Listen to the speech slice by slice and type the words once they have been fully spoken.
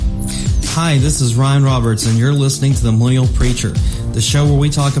Hi, this is Ryan Roberts, and you're listening to The Millennial Preacher, the show where we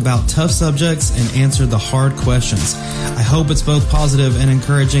talk about tough subjects and answer the hard questions. I hope it's both positive and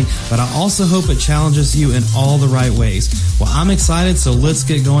encouraging, but I also hope it challenges you in all the right ways. Well, I'm excited, so let's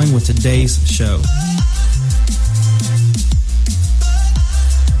get going with today's show.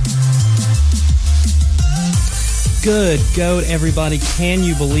 Good goat, everybody. Can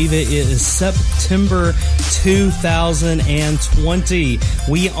you believe it? It is September 2020.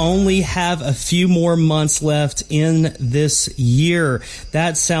 We only have a few more months left in this year.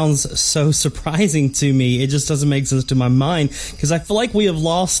 That sounds so surprising to me. It just doesn't make sense to my mind because I feel like we have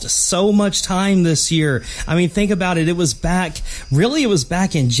lost so much time this year. I mean, think about it. It was back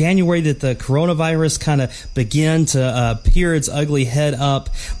in January that the coronavirus kind of began to peer its ugly head up.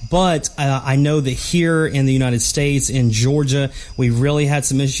 But I know that here in the United States, in Georgia, we really had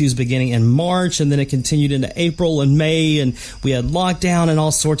some issues beginning in March, and then it continued into April and May, and we had lockdown and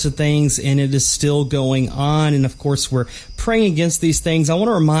all sorts of things, and it is still going on. And of course, we're praying against these things. I want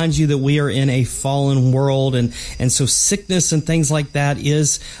to remind you that we are in a fallen world, and so sickness and things like that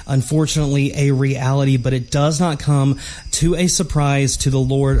is unfortunately a reality, but it does not come to a surprise to the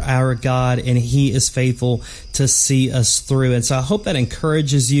Lord our God, and He is faithful to see us through. And so I hope that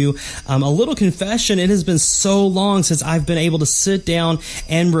encourages you. A little confession, it has been so long since I've been able to sit down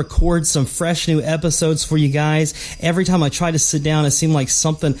and record some fresh new episodes for you guys. Every time I try to sit down, it seemed like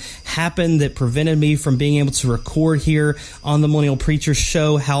something happened that prevented me from being able to record here on the Millennial Preacher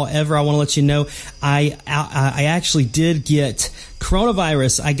Show. However, I want to let you know, I actually did get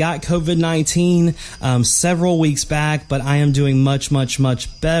coronavirus. I got COVID-19 several weeks back, but I am doing much, much,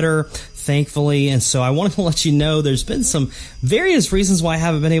 much better, thankfully. And so I wanted to let you know there's been some various reasons why I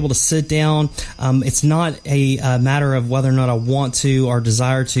haven't been able to sit down. It's not a matter of whether or not I want to or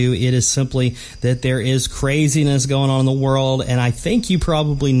desire to. It is simply that there is craziness going on in the world, and I think you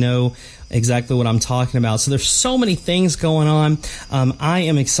probably know exactly what I'm talking about. So there's so many things going on. I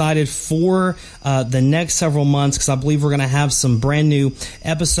am excited for the next several months because I believe we're going to have some brand new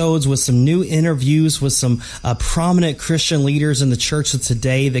episodes with some new interviews with some prominent Christian leaders in the church of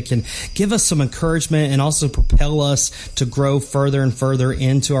today that can give us some encouragement and also propel us to grow further and further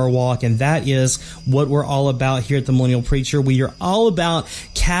into our walk. And that is what we're all about here at the Millennial Preacher. We are all about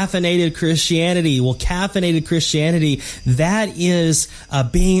caffeinated Christianity. Well, caffeinated Christianity, that is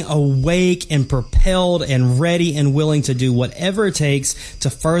being awake and propelled and ready and willing to do whatever it takes to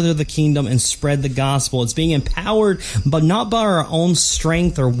further the kingdom and spread the gospel. It's being empowered, but not by our own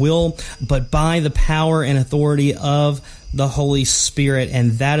strength or will, but by the power and authority of the Holy Spirit.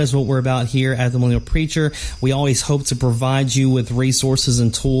 And that is what we're about here at the Millennial Preacher. We always hope to provide you with resources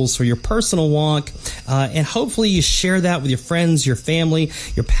and tools for your personal walk. And hopefully you share that with your friends, your family,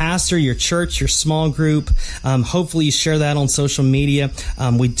 your pastor, your church, your small group. Hopefully you share that on social media.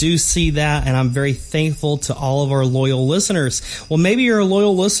 We do see that, and I'm very thankful to all of our loyal listeners. Well, maybe you're a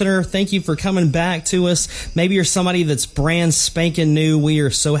loyal listener. Thank you for coming back to us. Maybe you're somebody that's brand spanking new. We are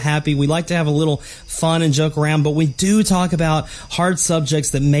so happy. We like to have a little fun and joke around, but we do talk about hard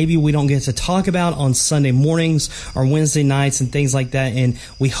subjects that maybe we don't get to talk about on Sunday mornings or Wednesday nights and things like that. And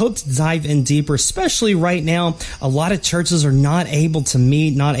we hope to dive in deeper, especially right now. A lot of churches are not able to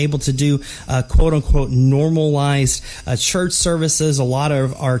meet, not able to do quote unquote normalized church services. A lot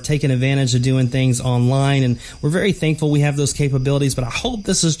are taking advantage of doing things online, and we're very thankful we have those capabilities. But I hope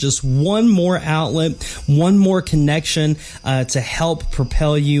this is just one more outlet, one more connection to help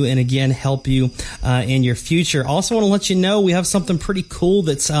propel you and again help you in your future. Also want to let you know we have something pretty cool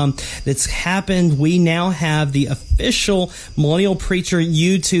that's happened. We now have the official Millennial Preacher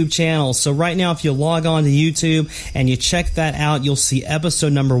YouTube channel. So right now, if you log on to YouTube and you check that out, you'll see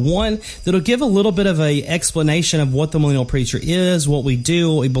episode number 1 that'll give a little bit of a explanation of what the Millennial Preacher is, what we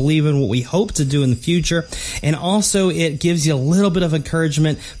do, what we believe in, what we hope to do in the future. And also it gives you a little bit of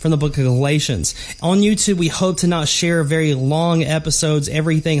encouragement from the book of Galatians. On YouTube, we hope to not share very long episodes.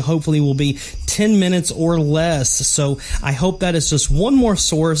 Everything hopefully will be 10 minutes or less. So I hope that is just one more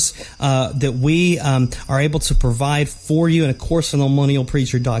source that we are able to provide for you. And of course, on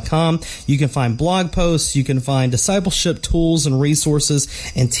millennialpreacher.com, you can find blog posts, you can find discipleship tools and resources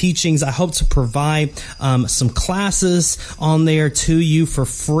and teachings. I hope to provide some classes on there to you for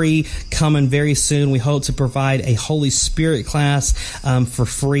free coming very soon. We hope to provide a Holy Spirit class for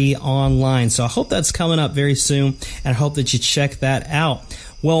free online. So I hope that's coming up very soon, and I hope that you check that out.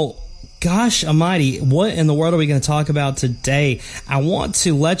 Well, gosh almighty, what in the world are we going to talk about today? I want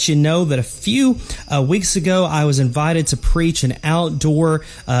to let you know that a few weeks ago, I was invited to preach an outdoor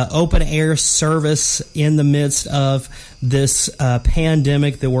open air service in the midst of this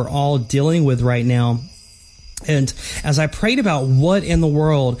pandemic that we're all dealing with right now. And as I prayed about what in the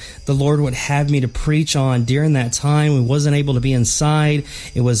world the Lord would have me to preach on during that time, we wasn't able to be inside.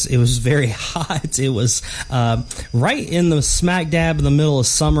 It was very hot. It was right in the smack dab in the middle of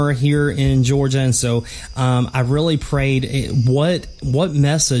summer here in Georgia, and so I really prayed, what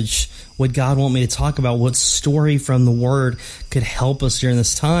message would God want me to talk about? What story from the Word could help us during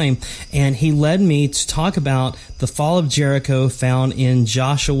this time? And He led me to talk about the fall of Jericho found in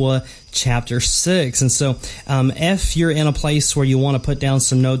Joshua chapter 6. And so if you're in a place where you want to put down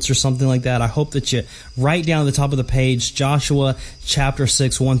some notes or something like that, I hope that you write down at the top of the page Joshua chapter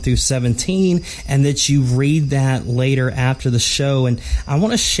 6, 1 through 17, and that you read that later after the show. And I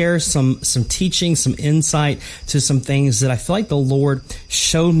want to share some teaching, some insight to some things that I feel like the Lord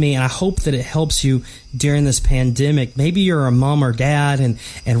showed me, and I hope that it helps you during this pandemic. Maybe you're a mom or dad, and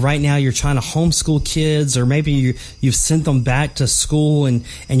right now you're trying to homeschool kids, or maybe you've sent them back to school and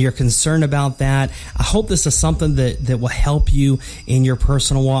you're concerned about that. I hope this is something that will help you in your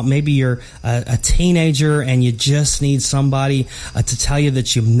personal walk. Maybe you're a teenager and you just need somebody to tell you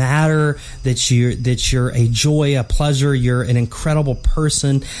that you matter, that you're a joy, a pleasure, you're an incredible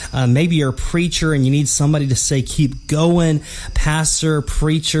person. Maybe you're a preacher and you need somebody to say, keep going, pastor,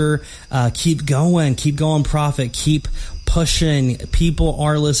 preacher, keep going, prophet, keep pushing. People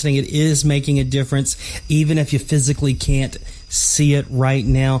are listening. It is making a difference, even if you physically can't see it right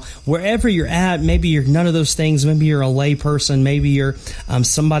now. Wherever you're at, maybe you're none of those things. Maybe you're a lay person. Maybe you're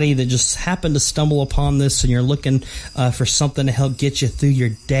somebody that just happened to stumble upon this and you're looking for something to help get you through your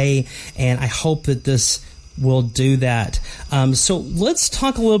day. And I hope that this will do that. So let's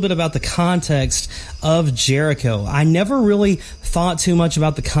talk a little bit about the context of Jericho. I never really thought too much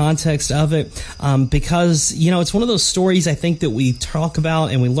about the context of it because, it's one of those stories I think that we talk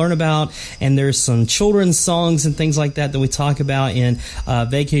about and we learn about, and there's some children's songs and things like that we talk about in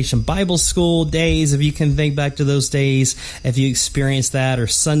vacation Bible school days, if you can think back to those days, if you experienced that, or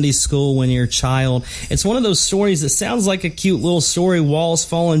Sunday school when you're a child. It's one of those stories that sounds like a cute little story, walls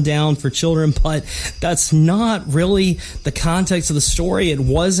falling down for children, but that's not really the context of the story. It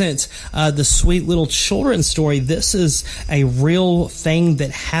wasn't the sweet little children's story. This is a real thing that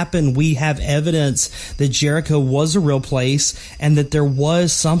happened. We have evidence that Jericho was a real place and that there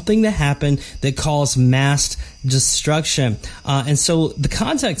was something that happened that caused mass destruction. And so the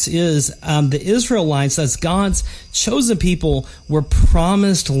context is the Israelites, as God's chosen people, were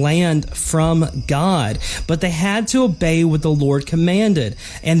promised land from God, but they had to obey what the Lord commanded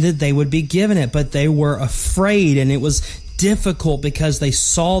and that they would be given it. But they were afraid, and it was difficult because they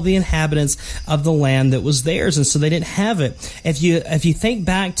saw the inhabitants of the land that was theirs, and so they didn't have it. If you think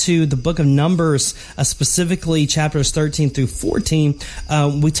back to the book of Numbers, specifically chapters 13 through 14,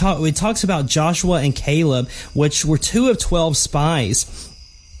 we talks about Joshua and Caleb, which were 2 of 12 spies.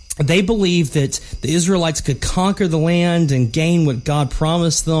 They believed that the Israelites could conquer the land and gain what God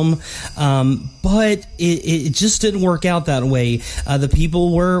promised them, but it just didn't work out that way. The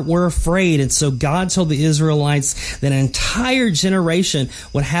people were afraid, and so God told the Israelites that an entire generation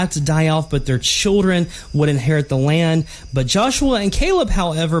would have to die off, but their children would inherit the land. But Joshua and Caleb,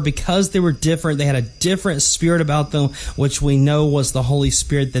 however, because they were different, they had a different spirit about them, which we know was the Holy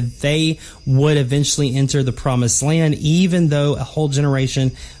Spirit, that they would eventually enter the promised land, even though a whole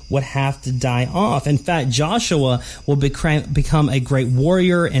generation would have to die off. In fact, Joshua will become a great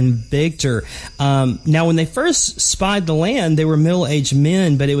warrior and victor. Now, when they first spied the land, they were middle-aged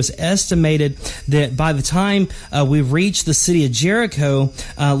men, but it was estimated that by the time we reached the city of Jericho,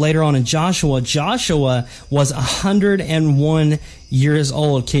 later on in Joshua was 101 years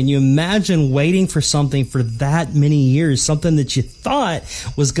old. Can you imagine waiting for something for that many years, something that you thought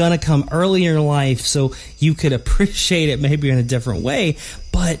was going to come early in your life so you could appreciate it maybe in a different way?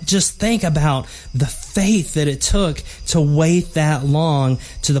 But just think about the faith that it took to wait that long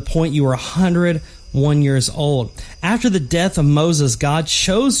to the point you were 101 years old. After the death of Moses, God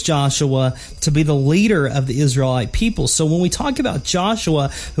chose Joshua to be the leader of the Israelite people. So when we talk about Joshua,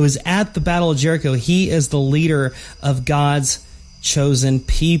 who is at the Battle of Jericho, he is the leader of God's chosen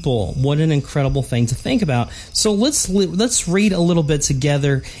people. What an incredible thing to think about. So let's read a little bit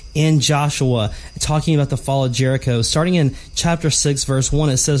together in Joshua, talking about the fall of Jericho. Starting in chapter 6, verse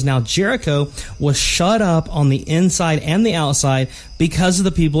 1, it says, "Now Jericho was shut up on the inside and the outside because of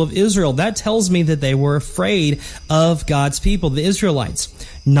the people of Israel." That tells me that they were afraid of God's people, the Israelites.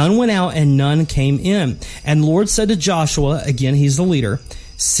 "None went out and none came in. And the Lord said to Joshua," again, he's the leader,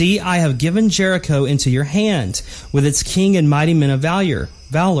 "See, I have given Jericho into your hand, with its king and mighty men of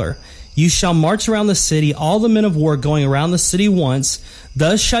valor. You shall march around the city, all the men of war going around the city once.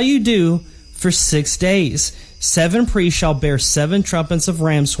 Thus shall you do for 6 days. 7 priests shall bear 7 trumpets of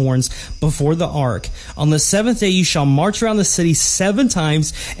ram's horns before the ark. On the 7th day you shall march around the city 7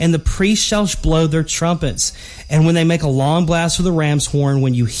 times, and the priests shall blow their trumpets. And when they make a long blast with the ram's horn,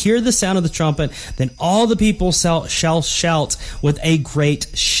 when you hear the sound of the trumpet, then all the people shall shout with a great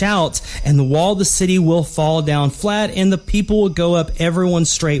shout, and the wall of the city will fall down flat, and the people will go up everyone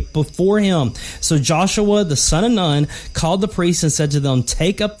straight before him. So Joshua the son of Nun called the priests and said to them,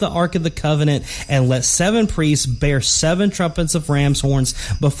 take up the ark of the covenant, and let 7 priests bear 7 trumpets of ram's horns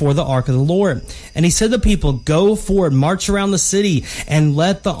before the ark of the Lord. And he said to the people, go forward, march around the city, and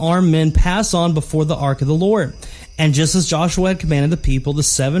let the armed men pass on before the ark of the Lord. And just as Joshua had commanded the people, the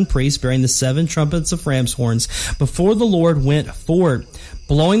 7 priests bearing the 7 trumpets of ram's horns before the Lord went forward,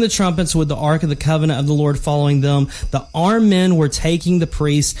 blowing the trumpets with the ark of the covenant of the Lord following them. The armed men were taking the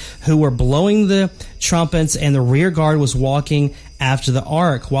priests who were blowing the trumpets, and the rear guard was walking after the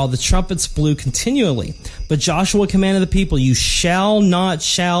ark, while the trumpets blew continually. But Joshua commanded the people, you shall not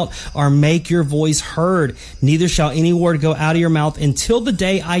shout or make your voice heard, neither shall any word go out of your mouth until the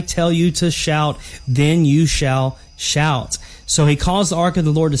day I tell you to shout, then you shall shout. So he caused the ark of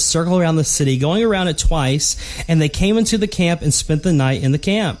the Lord to circle around the city, going around it twice, and they came into the camp and spent the night in the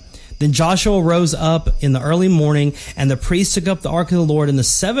camp. Then Joshua rose up in the early morning, and the priests took up the ark of the Lord, and the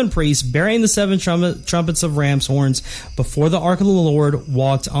 7 priests, bearing the 7 trumpets of ram's horns before the ark of the Lord,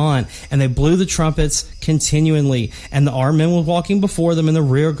 walked on. And they blew the trumpets continually. And the armed men were walking before them, and the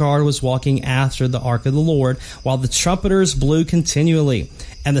rear guard was walking after the ark of the Lord, while the trumpeters blew continually.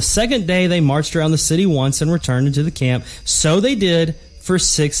 And the 2nd day they marched around the city once and returned into the camp. So they did for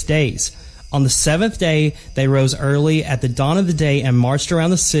 6 days. On the 7th day, they rose early at the dawn of the day and marched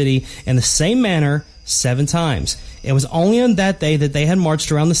around the city in the same manner 7 times. It was only on that day that they had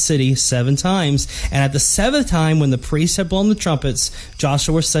marched around the city 7 times. And at the 7th time, when the priests had blown the trumpets,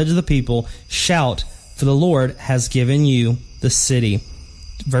 Joshua said to the people, shout, for the Lord has given you the city.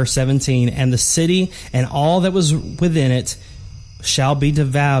 Verse 17, and the city and all that was within it shall be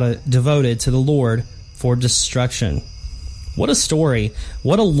devoted to the Lord for destruction. What a story.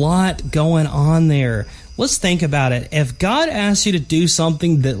 What a lot going on there. Let's think about it. If God asked you to do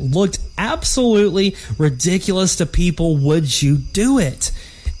something that looked absolutely ridiculous to people, would you do it?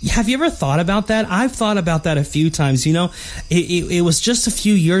 Have you ever thought about that? I've thought about that a few times. You know, it was just a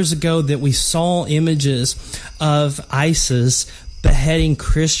few years ago that we saw images of ISIS beheading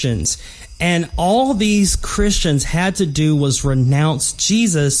Christians. And all these Christians had to do was renounce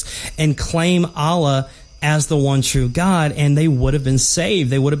Jesus and claim Allah as the one true God, and they would have been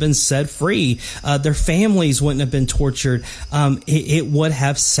saved. They would have been set free. Their families wouldn't have been tortured. It would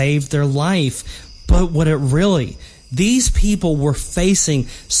have saved their life. But would it really? These people were facing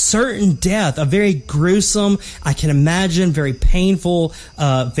certain death, a very gruesome, I can imagine, very painful,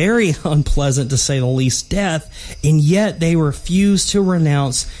 very unpleasant to say the least, death, and yet they refused to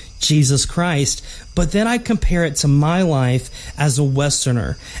renounce Jesus Christ. But then I compare it to my life as a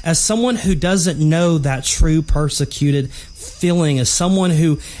Westerner, as someone who doesn't know that true persecuted feeling, as someone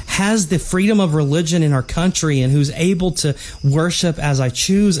who has the freedom of religion in our country and who's able to worship as I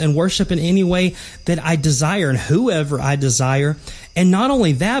choose and worship in any way that I desire and whoever I desire. And not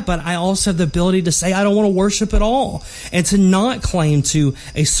only that, but I also have the ability to say I don't want to worship at all and to not claim to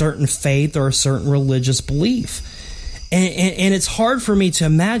a certain faith or a certain religious belief. And it's hard for me to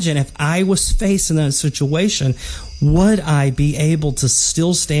imagine if I was faced in that situation, would I be able to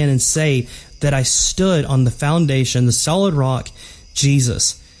still stand and say that I stood on the foundation, the solid rock,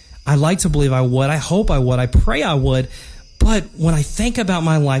 Jesus? I'd like to believe I would. I hope I would. I pray I would. But when I think about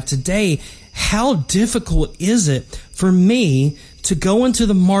my life today, how difficult is it for me to go into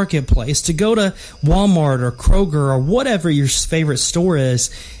the marketplace, to go to Walmart or Kroger or whatever your favorite store is,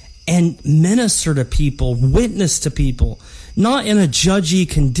 and minister to people, witness to people, not in a judgy,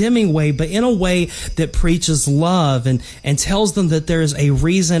 condemning way, but in a way that preaches love and tells them that there is a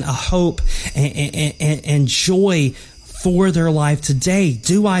reason, a hope, and joy for their life today.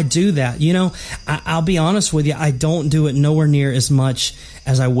 Do I do that? You know, I'll be honest with you, I don't do it nowhere near as much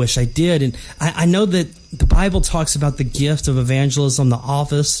as I wish I did. And I know that the Bible talks about the gift of evangelism, the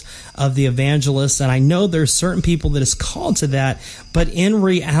office of the evangelist, and I know there's certain people that is called to that, but in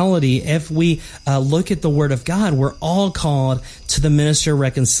reality, if we look at the Word of God, we're all called to the ministry of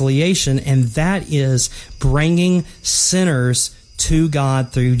reconciliation, and that is bringing sinners to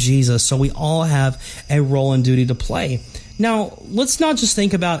God through Jesus. So we all have a role and duty to play. Now, let's not just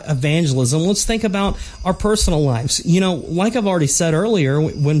think about evangelism. Let's think about our personal lives. You know, like I've already said earlier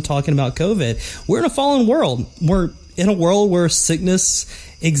when talking about COVID, we're in a fallen world. We're in a world where sickness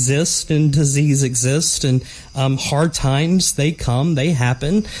exist and disease exists and hard times, they come, they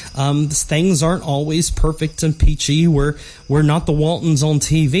happen. Things aren't always perfect and peachy. We're not the Waltons on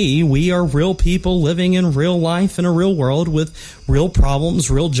TV. We are real people living in real life in a real world with real problems,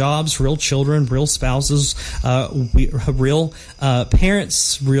 real jobs, real children, real spouses, real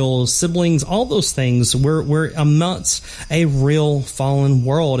parents, real siblings, all those things. We're amongst a real fallen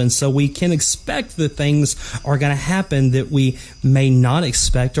world. And so we can expect that things are going to happen that we may not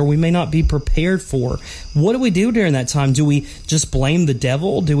expect or we may not be prepared for. What do we do during that time? Do we just blame the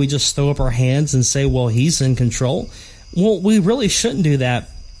devil? Do we just throw up our hands and say, well, he's in control? Well, we really shouldn't do that.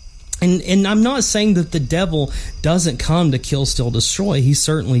 And I'm not saying that the devil doesn't come to kill, steal, destroy. He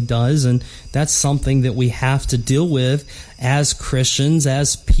certainly does, and that's something that we have to deal with as Christians,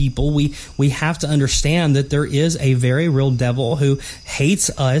 as people. We have to understand that there is a very real devil who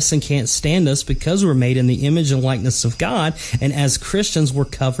hates us and can't stand us because we're made in the image and likeness of God, and as Christians, we're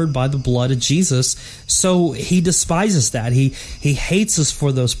covered by the blood of Jesus. So he despises that. He hates us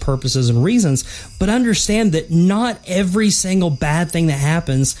for those purposes and reasons. But understand that not every single bad thing that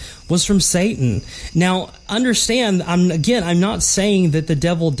happens was from Satan. Now, understand, I'm not saying that the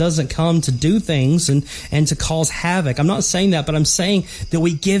devil doesn't come to do things and to cause havoc. I'm not saying that, but I'm saying that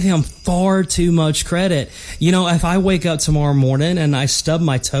we give him far too much credit. You know, if I wake up tomorrow morning and I stub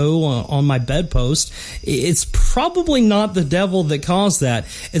my toe on my bedpost, it's probably not the devil that caused that.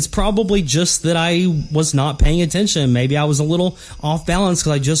 It's probably just that I was not paying attention. Maybe I was a little off balance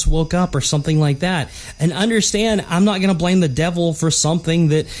because I just woke up or something like that. And understand, I'm not going to blame the devil for something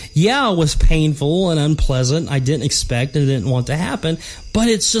that, was painful and unpleasant. I didn't expect and didn't want to happen, but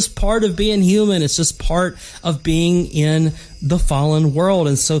it's just part of being human. It's just part of being in the fallen world.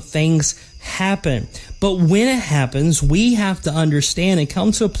 And so things happen. But when it happens, we have to understand and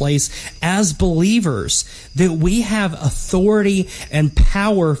come to a place as believers that we have authority and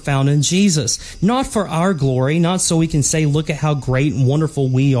power found in Jesus. Not for our glory, not so we can say, look at how great and wonderful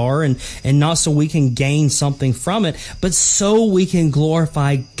we are, and not so we can gain something from it, but so we can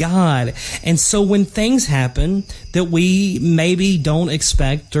glorify God. And so when things happen that we maybe don't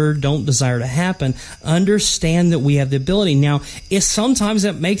expect or don't desire to happen, understand that we have the ability. Now, sometimes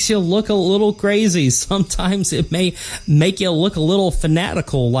it makes you look a little crazy. Sometimes it may make you look a little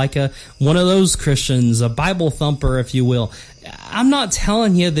fanatical, like one of those Christians, a Bible thumper, if you will. I'm not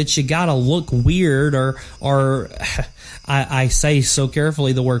telling you that you gotta look weird or I say so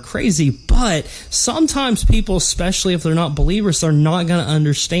carefully the word crazy, but sometimes people, especially if they're not believers, they're not going to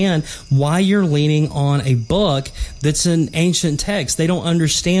understand why you're leaning on a book that's an ancient text. They don't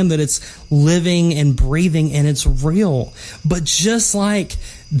understand that it's living and breathing and it's real. But just like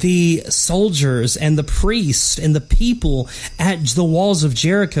the soldiers and the priests and the people at the walls of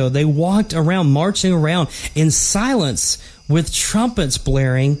Jericho, they walked around, marching around in silence with trumpets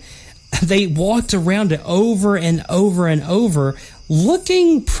blaring. They walked around it over and over and over,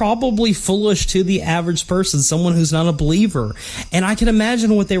 looking probably foolish to the average person, someone who's not a believer. And I can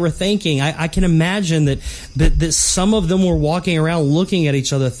imagine what they were thinking. I can imagine that some of them were walking around looking at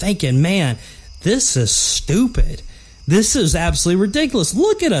each other thinking, man, this is stupid. This is absolutely ridiculous.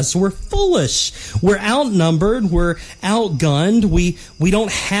 Look at us. We're foolish. We're outnumbered. We're outgunned. We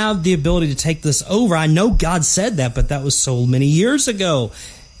don't have the ability to take this over. I know God said that, but that was so many years ago.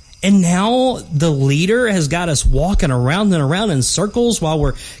 And now the leader has got us walking around and around in circles while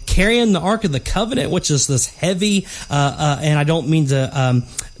we're carrying the Ark of the Covenant, which is this heavy, and I don't mean to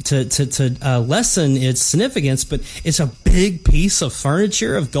lessen its significance, but it's a big piece of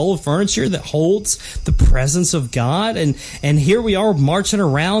furniture, of gold furniture that holds the presence of God. And here we are marching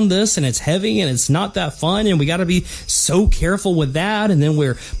around this, and it's heavy and it's not that fun, and we got to be so careful with that. And then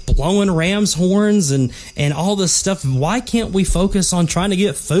we're blowing ram's horns and all this stuff. Why can't we focus on trying to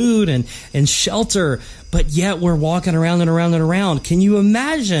get food and shelter? But yet we're walking around and around and around. Can you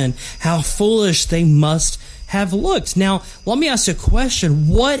imagine how foolish they must have looked? Now, let me ask you a question.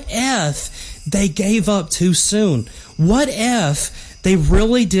 What if they gave up too soon? What if they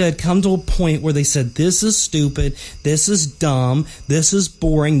really did come to a point where they said, this is stupid, this is dumb, this is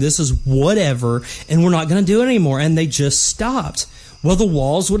boring, this is whatever, and we're not going to do it anymore, and they just stopped? Well, the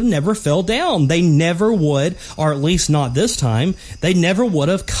walls would have never fell down. They never would, or at least not this time, they never would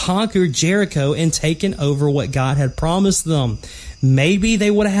have conquered Jericho and taken over what God had promised them. Maybe they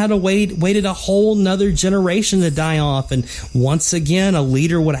would have had to waited a whole nother generation to die off. And once again, a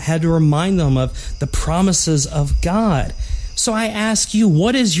leader would have had to remind them of the promises of God. So I ask you,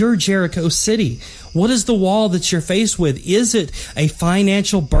 what is your Jericho city? What is the wall that you're faced with? Is it a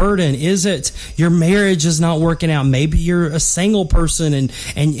financial burden? Is it your marriage is not working out? Maybe you're a single person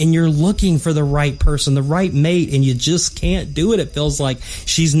and you're looking for the right person, the right mate, and you just can't do it. It feels like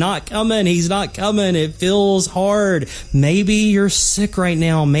she's not coming, he's not coming. It feels hard. Maybe you're sick right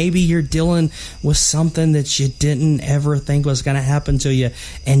now. Maybe you're dealing with something that you didn't ever think was going to happen to you.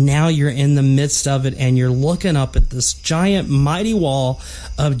 And now you're in the midst of it and you're looking up at this giant, mighty wall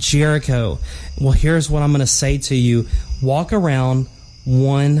of Jericho. Well, here's what I'm going to say to you. Walk around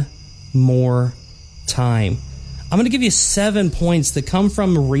one more time. I'm going to give you 7 points that come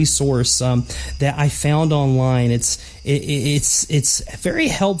from a resource that I found online. It's very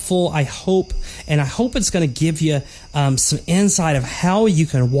helpful, I hope, and I hope it's going to give you some insight of how you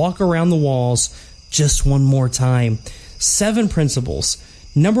can walk around the walls just one more time. 7 principles.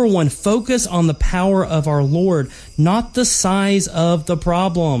 Number 1, focus on the power of our Lord, not the size of the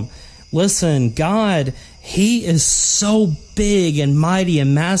problem. Listen, God, He is so big and mighty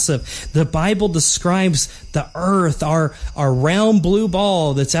and massive. The Bible describes the earth, our round blue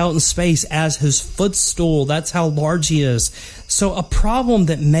ball that's out in space, as His footstool. That's how large He is. So a problem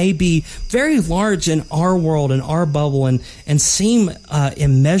that may be very large in our world, in our bubble, and seem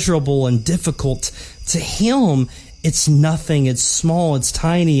immeasurable and difficult, to Him, it's nothing, it's small, it's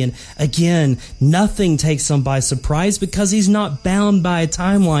tiny, and again, nothing takes Him by surprise because He's not bound by a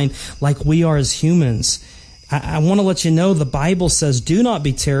timeline like we are as humans. I want to let you know the Bible says, do not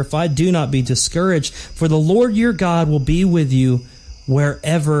be terrified, do not be discouraged, for the Lord your God will be with you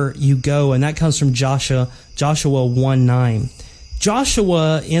wherever you go. And that comes from Joshua 1:9.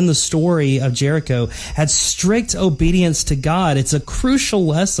 Joshua, in the story of Jericho, had strict obedience to God. It's a crucial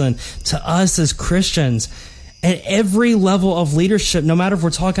lesson to us as Christians. At every level of leadership, no matter if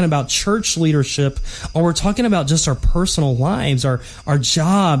we're talking about church leadership or we're talking about just our personal lives, our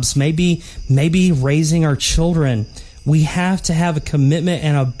jobs, maybe raising our children, we have to have a commitment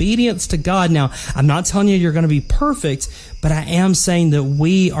and obedience to God. Now, I'm not telling you you're going to be perfect, but I am saying that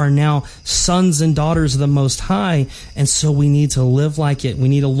we are now sons and daughters of the Most High, and so we need to live like it. We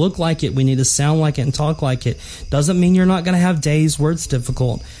need to look like it. We need to sound like it and talk like it. Doesn't mean you're not going to have days where it's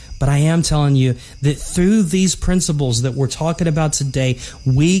difficult. But I am telling you that through these principles that we're talking about today,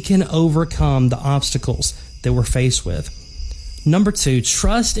 we can overcome the obstacles that we're faced with. Number 2,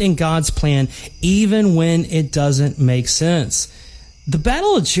 trust in God's plan even when it doesn't make sense. The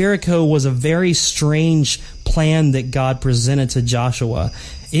Battle of Jericho was a very strange plan that God presented to Joshua.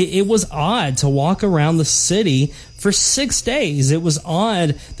 It was odd to walk around the city for 6 days. It was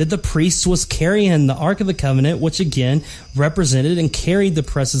odd that the priest was carrying the Ark of the Covenant, which again represented and carried the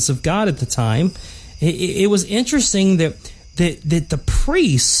presence of God at the time. It was interesting that the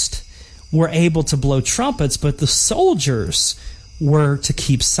priests were able to blow trumpets, but the soldiers were to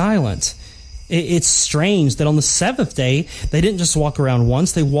keep silent. It's strange that on the 7th day, they didn't just walk around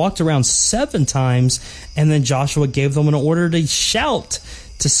once, they walked around 7 times, and then Joshua gave them an order to shout,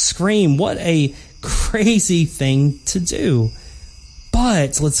 to scream. What a crazy thing to do.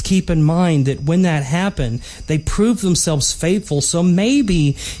 But let's keep in mind that when that happened, they proved themselves faithful. So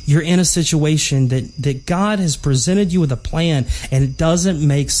maybe you're in a situation that God has presented you with a plan and it doesn't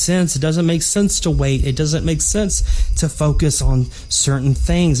make sense. It doesn't make sense to wait. It doesn't make sense to focus on certain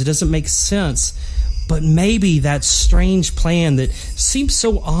things. It doesn't make sense. But maybe that strange plan that seems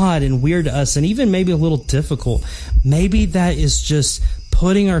so odd and weird to us and even maybe a little difficult, maybe that is just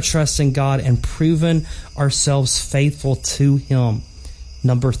putting our trust in God and proving ourselves faithful to Him.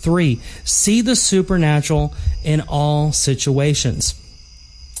 Number 3, see the supernatural in all situations.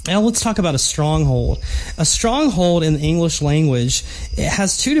 Now let's talk about a stronghold. A stronghold in the English language, it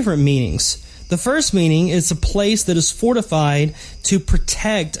has 2 different meanings. The first meaning is a place that is fortified to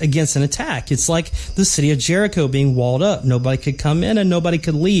protect against an attack. It's like the city of Jericho being walled up. Nobody could come in and nobody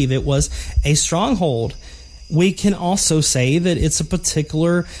could leave. It was a stronghold. We can also say that it's a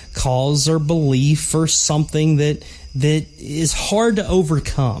particular cause or belief or something that is hard to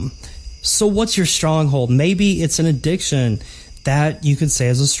overcome. So what's your stronghold? Maybe it's an addiction that you could say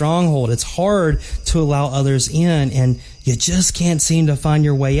is a stronghold. It's hard to allow others in and you just can't seem to find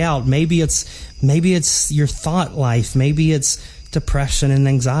your way out. Maybe it's your thought life. Maybe it's depression and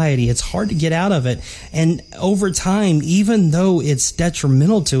anxiety. It's hard to get out of it. And over time, even though it's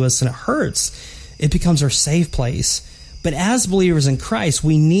detrimental to us and it hurts, it becomes our safe place. But as believers in Christ,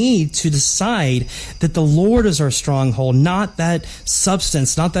 we need to decide that the Lord is our stronghold, not that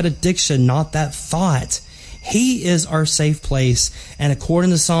substance, not that addiction, not that thought. He is our safe place. And according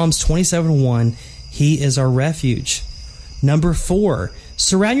to Psalms 27:1, He is our refuge. Number 4,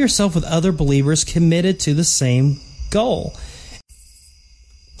 surround yourself with other believers committed to the same goal.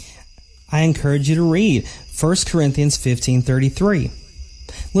 I encourage you to read 1 Corinthians 15:33.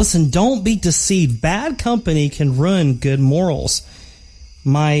 Listen, don't be deceived. Bad company can ruin good morals.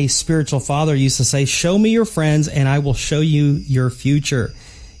 My spiritual father used to say, show me your friends and I will show you your future.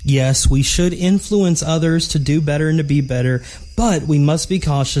 Yes, we should influence others to do better and to be better, but we must be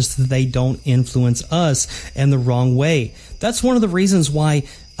cautious that they don't influence us in the wrong way. That's one of the reasons why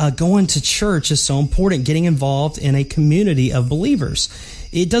going to church is so important, getting involved in a community of believers.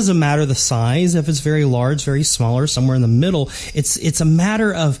 It doesn't matter the size, if it's very large, very small, or somewhere in the middle. It's a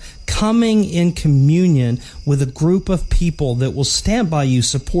matter of coming in communion with a group of people that will stand by you,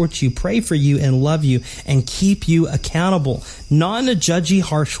 support you, pray for you, and love you, and keep you accountable. Not in a judgy,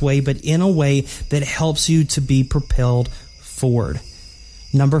 harsh way, but in a way that helps you to be propelled forward.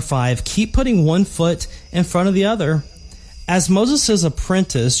 Number 5, keep putting one foot in front of the other. As Moses'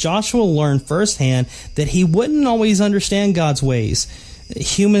 apprentice, Joshua learned firsthand that he wouldn't always understand God's ways.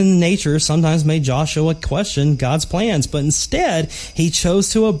 Human nature sometimes made Joshua question God's plans, but instead he chose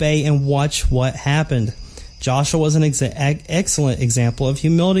to obey and watch what happened. Joshua was an excellent example of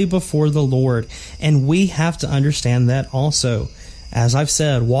humility before the Lord, and we have to understand that also. As I've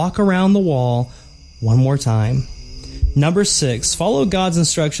said, walk around the wall one more time. Number 6, follow God's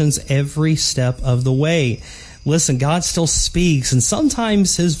instructions every step of the way. Listen, God still speaks, and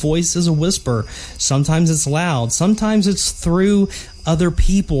sometimes his voice is a whisper. Sometimes it's loud. Sometimes it's through other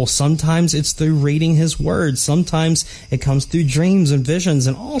people. Sometimes it's through reading his words. Sometimes it comes through dreams and visions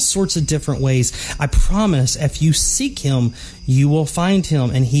and all sorts of different ways. I promise if you seek him, you will find him,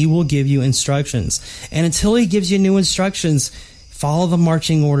 and he will give you instructions. And until he gives you new instructions, follow the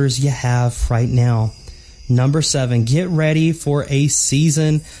marching orders you have right now. Number 7, get ready for a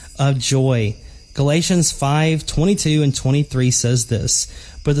season of joy. Galatians 5:22 and 23 says this,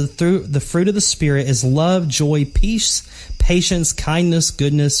 but the fruit of the Spirit is love, joy, peace, patience, kindness,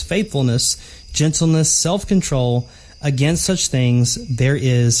 goodness, faithfulness, gentleness, self-control. Against such things there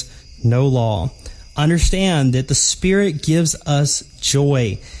is no law. Understand that the Spirit gives us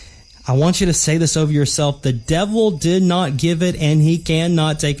joy. I want you to say this over yourself. The devil did not give it, and he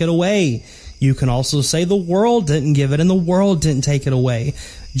cannot take it away. You can also say the world didn't give it, and the world didn't take it away.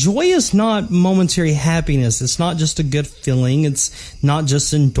 Joy is not momentary happiness. It's not just a good feeling. It's not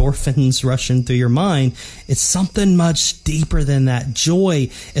just endorphins rushing through your mind. It's something much deeper than that. Joy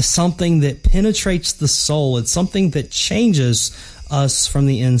is something that penetrates the soul. It's something that changes us from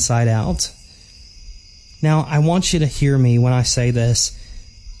the inside out. Now, I want you to hear me when I say this.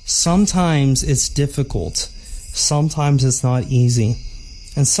 Sometimes it's difficult. Sometimes it's not easy.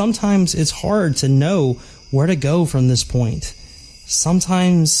 And sometimes it's hard to know where to go from this point.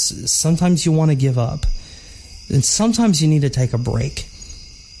 Sometimes you want to give up. And sometimes you need to take a break.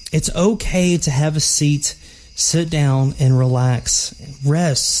 It's okay to have a seat, sit down, and relax,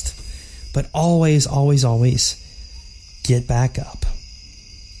 rest. But always, always, always get back up.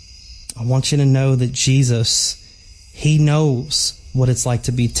 I want you to know that Jesus, he knows what it's like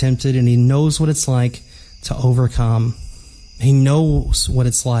to be tempted, and he knows what it's like to overcome. He knows what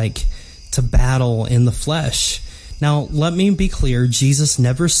it's like to battle in the flesh. Now, let me be clear. Jesus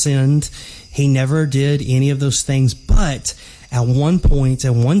never sinned. He never did any of those things. But at one point,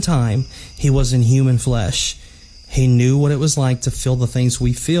 at one time, he was in human flesh. He knew what it was like to feel the things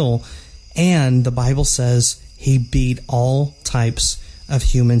we feel. And the Bible says he beat all types of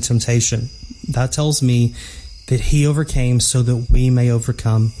human temptation. That tells me that he overcame so that we may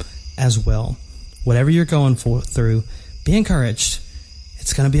overcome as well. Whatever you're going through, be encouraged.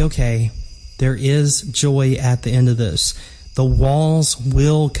 It's going to be okay. There is joy at the end of this. The walls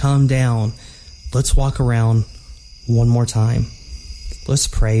will come down. Let's walk around one more time. Let's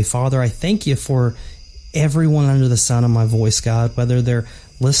pray. Father, I thank you for everyone under the sound of my voice, God, whether they're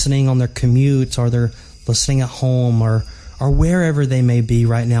listening on their commute or they're listening at home or wherever they may be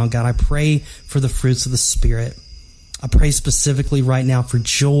right now. God, I pray for the fruits of the Spirit. I pray specifically right now for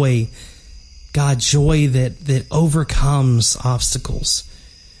joy. God, joy that overcomes obstacles.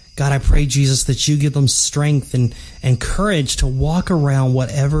 God, I pray, Jesus, that you give them strength and courage to walk around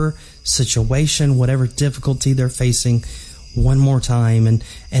whatever situation, whatever difficulty they're facing one more time,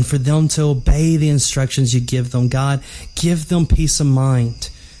 and for them to obey the instructions you give them. God, give them peace of mind.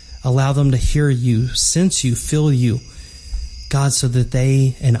 Allow them to hear you, sense you, feel you. God, so that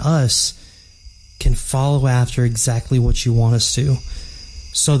they and us can follow after exactly what you want us to,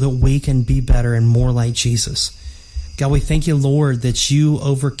 so that we can be better and more like Jesus. God, we thank you, Lord, that you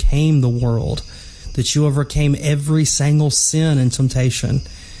overcame the world, that you overcame every single sin and temptation,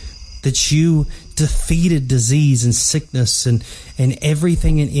 that you defeated disease and sickness and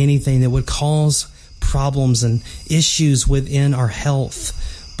everything and anything that would cause problems and issues within our health.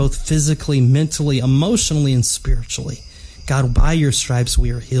 both physically, mentally, emotionally, and spiritually. God, by your stripes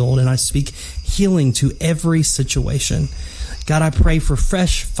we are healed, and I speak healing to every situation. God, I pray for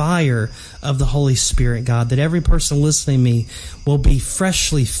fresh fire of the Holy Spirit, God, that every person listening to me will be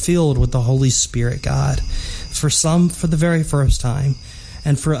freshly filled with the Holy Spirit, God. For some, for the very first time,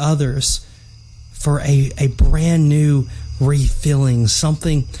 and for others, for a brand new refilling,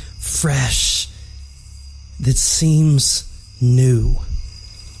 something fresh that seems new.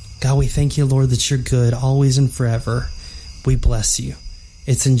 God, we thank you, Lord, that you're good always and forever. We bless you.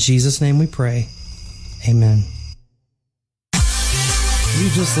 It's in Jesus' name we pray. Amen. You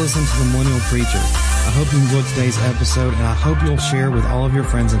just listened to The Millennial Preacher. I hope you enjoyed today's episode, and I hope you'll share with all of your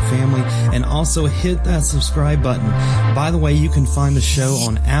friends and family, and also hit that subscribe button. By the way, you can find the show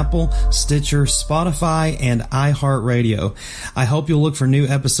on Apple, Stitcher, Spotify, and iHeartRadio. I hope you'll look for new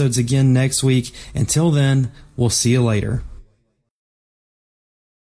episodes again next week. Until then, we'll see you later.